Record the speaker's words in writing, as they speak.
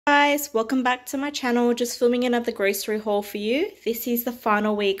guys, welcome back to my channel. Just filming another grocery haul for you. This is the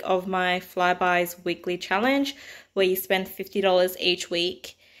final week of my Flybuys weekly challenge where you spend $50 each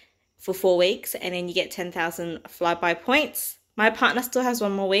week for 4 weeks and then you get 10,000 Flybuy points. My partner still has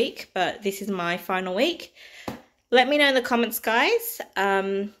one more week, but this is my final week. Let me know in the comments, guys,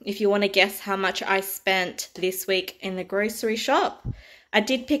 if you want to guess how much I spent this week in the grocery shop. I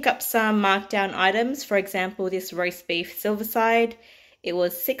did pick up some markdown items. For example, this roast beef Silverside. It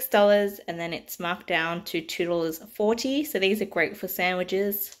was $6 and then it's marked down to $2.40. So these are great for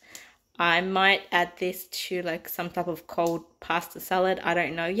sandwiches. I might add this to like some type of cold pasta salad. I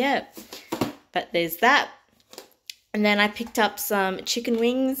don't know yet, but there's that. And then I picked up some chicken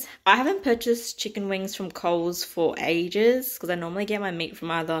wings. I haven't purchased chicken wings from Coles for ages because I normally get my meat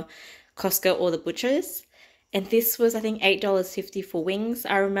from either Costco or the butcher's. And this was, I think, $8.50 for wings.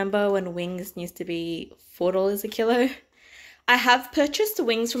 I remember when wings used to be $4 a kilo. I have purchased the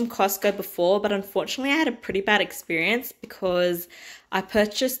wings from Costco before, but unfortunately I had a pretty bad experience because I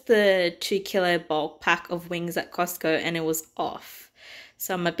purchased the 2 kilo bulk pack of wings at Costco and it was off.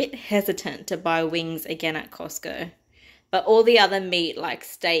 So I'm a bit hesitant to buy wings again at Costco. But all the other meat like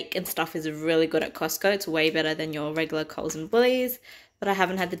steak and stuff is really good at Costco. It's way better than your regular Coles and Woolies, but I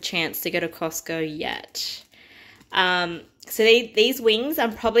haven't had the chance to go to Costco yet. So these wings,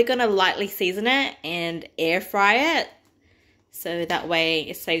 I'm probably going to lightly season it and air fry it. So that way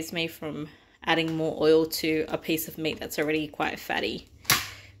it saves me from adding more oil to a piece of meat that's already quite fatty.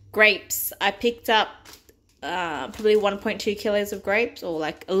 Grapes. I picked up probably 1.2 kilos of grapes, or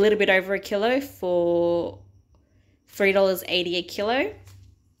like a little bit over a kilo, for $3.80 a kilo.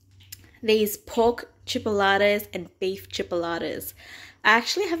 These pork chipolatas and beef chipolatas. I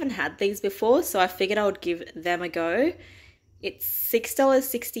actually haven't had these before, so I figured I would give them a go. It's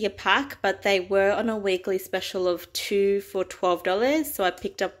 $6.60 a pack, but they were on a weekly special of 2 for $12. So I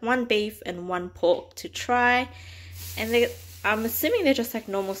picked up 1 beef and 1 pork to try. And I'm assuming they're just like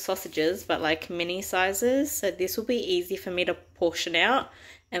normal sausages, but like mini sizes. So this will be easy for me to portion out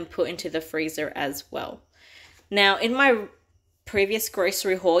and put into the freezer as well. Now, in my previous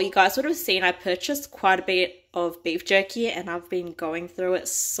grocery haul, you guys would have seen I purchased quite a bit of beef jerky and I've been going through it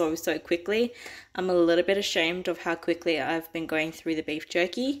so quickly. I'm a little bit ashamed of how quickly I've been going through the beef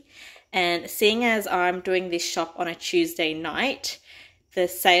jerky, and seeing as I'm doing this shop on a Tuesday night, the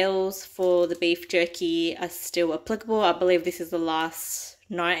sales for the beef jerky are still applicable. I believe this is the last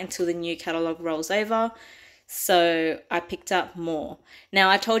night until the new catalogue rolls over. So I picked up more. Now,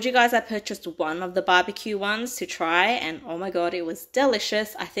 I told you guys I purchased one of the barbecue ones to try, and oh my god, it was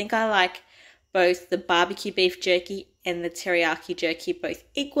delicious. I think I like both the barbecue beef jerky and the teriyaki jerky both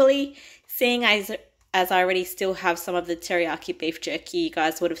equally. Seeing as I already still have some of the teriyaki beef jerky you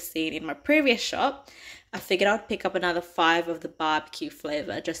guys would have seen in my previous shop, I figured I'd pick up another 5 of the barbecue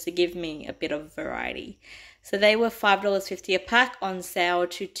flavor just to give me a bit of variety. So they were $5.50 a pack, on sale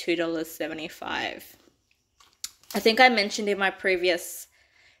to $2.75. I think I mentioned in my previous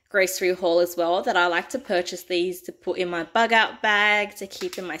grocery haul as well that I like to purchase these to put in my bug out bag to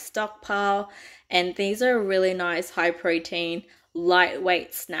keep in my stockpile, and these are a really nice high protein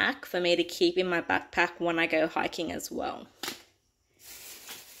lightweight snack for me to keep in my backpack when I go hiking as well.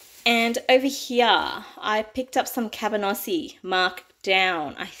 And over here I picked up some cabanossi marked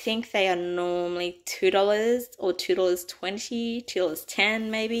down. I think they are normally $2 or $2.20, $2.10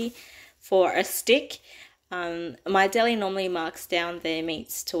 maybe for a stick. My deli normally marks down their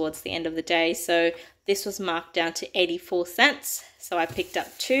meats towards the end of the day, so this was marked down to 84 cents, so I picked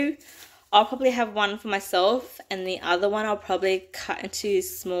up 2. I'll probably have one for myself, and the other one I'll probably cut into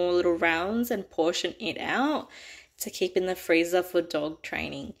small little rounds and portion it out to keep in the freezer for dog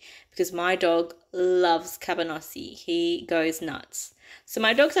training, because my dog loves cabanossi. He goes nuts. So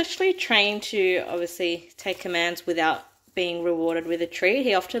my dog's actually trained to obviously take commands without being rewarded with a treat.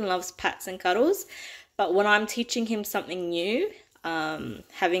 He often loves pats and cuddles. But when I'm teaching him something new,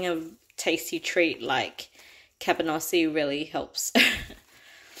 having a tasty treat like cabanossi really helps.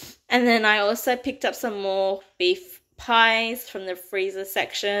 And then I also picked up some more beef pies from the freezer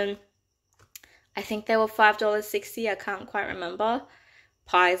section. I think they were $5.60. I can't quite remember.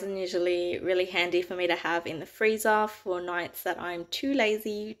 Pies are usually really handy for me to have in the freezer for nights that I'm too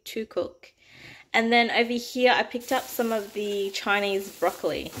lazy to cook. And then over here I picked up some of the Chinese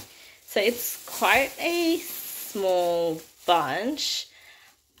broccoli. So it's quite a small bunch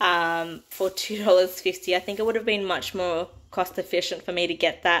for $2.50. I think it would have been much more cost efficient for me to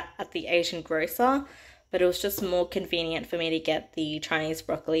get that at the Asian grocer, but it was just more convenient for me to get the Chinese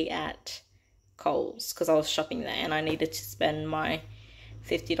broccoli at Coles because I was shopping there and I needed to spend my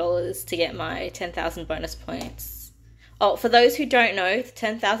 $50 to get my 10,000 bonus points. Oh, for those who don't know,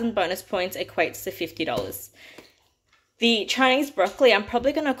 10,000 bonus points equates to $50. The Chinese broccoli, I'm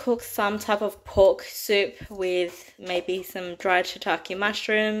probably going to cook some type of pork soup with maybe some dried shiitake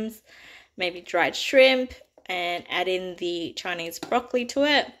mushrooms, maybe dried shrimp, and add in the Chinese broccoli to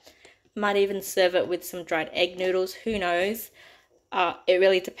it. Might even serve it with some dried egg noodles, who knows. It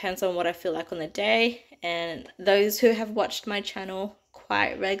really depends on what I feel like on the day. And those who have watched my channel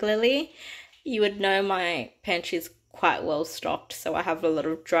quite regularly, you would know my pantry is quite well stocked. So I have a lot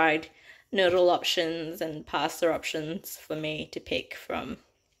of dried noodle options and pasta options for me to pick from.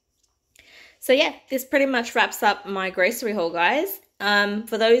 So yeah, this pretty much wraps up my grocery haul, guys.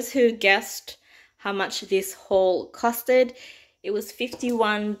 For those who guessed how much this haul costed, it was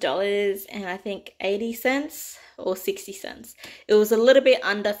 $51 and I think 80 cents or 60 cents. It was a little bit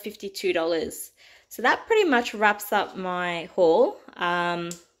under $52. So that pretty much wraps up my haul.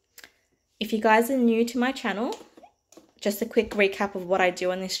 If you guys are new to my channel, just a quick recap of what I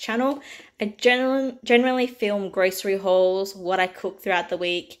do on this channel. I generally film grocery hauls, what I cook throughout the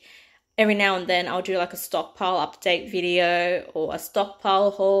week. Every now and then I'll do like a stockpile update video or a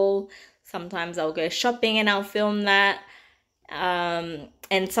stockpile haul. Sometimes I'll go shopping and I'll film that.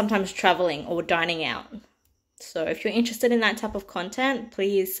 And sometimes traveling or dining out. So if you're interested in that type of content,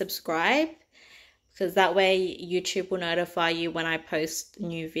 please subscribe, because that way YouTube will notify you when I post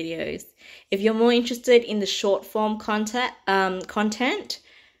new videos. If you're more interested in the short form content,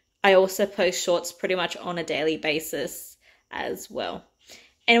 I also post shorts pretty much on a daily basis as well.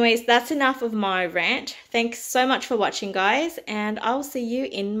 Anyways, that's enough of my rant. Thanks so much for watching, guys, and I'll see you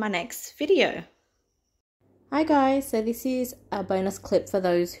in my next video. Hi guys, so this is a bonus clip for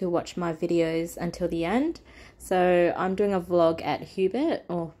those who watch my videos until the end. So I'm doing a vlog at Hubert,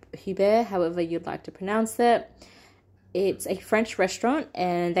 or Hubert, however you'd like to pronounce it. It's a French restaurant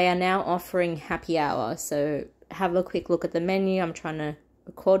and they are now offering happy hour. So have a quick look at the menu. I'm trying to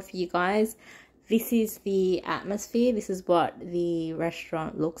record for you guys. This is the atmosphere. This is what the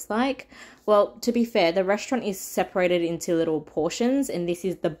restaurant looks like. Well, to be fair, the restaurant is separated into little portions and this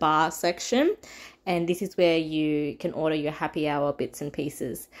is the bar section. And this is where you can order your happy hour bits and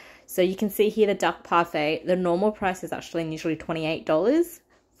pieces. So you can see here the duck parfait. The normal price is actually usually $28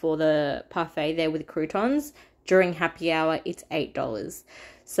 for the parfait there with croutons. During happy hour, it's $8.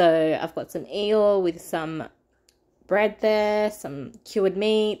 So I've got some eel with some bread there, some cured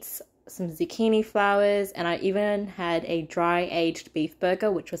meats, some zucchini flowers, and I even had a dry aged beef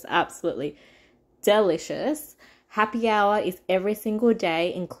burger, which was absolutely delicious. Happy hour is every single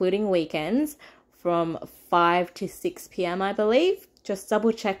day, including weekends, from 5 to 6 p.m. I believe. Just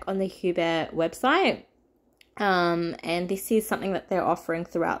double check on the Hubert website. And this is something that they're offering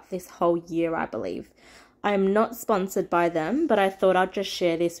throughout this whole year, I believe. I'm not sponsored by them, but I thought I'd just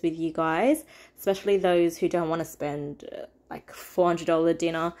share this with you guys, especially those who don't want to spend like $400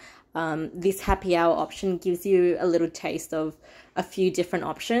 dinner. This happy hour option gives you a little taste of a few different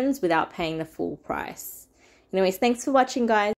options without paying the full price. Anyways, thanks for watching, guys.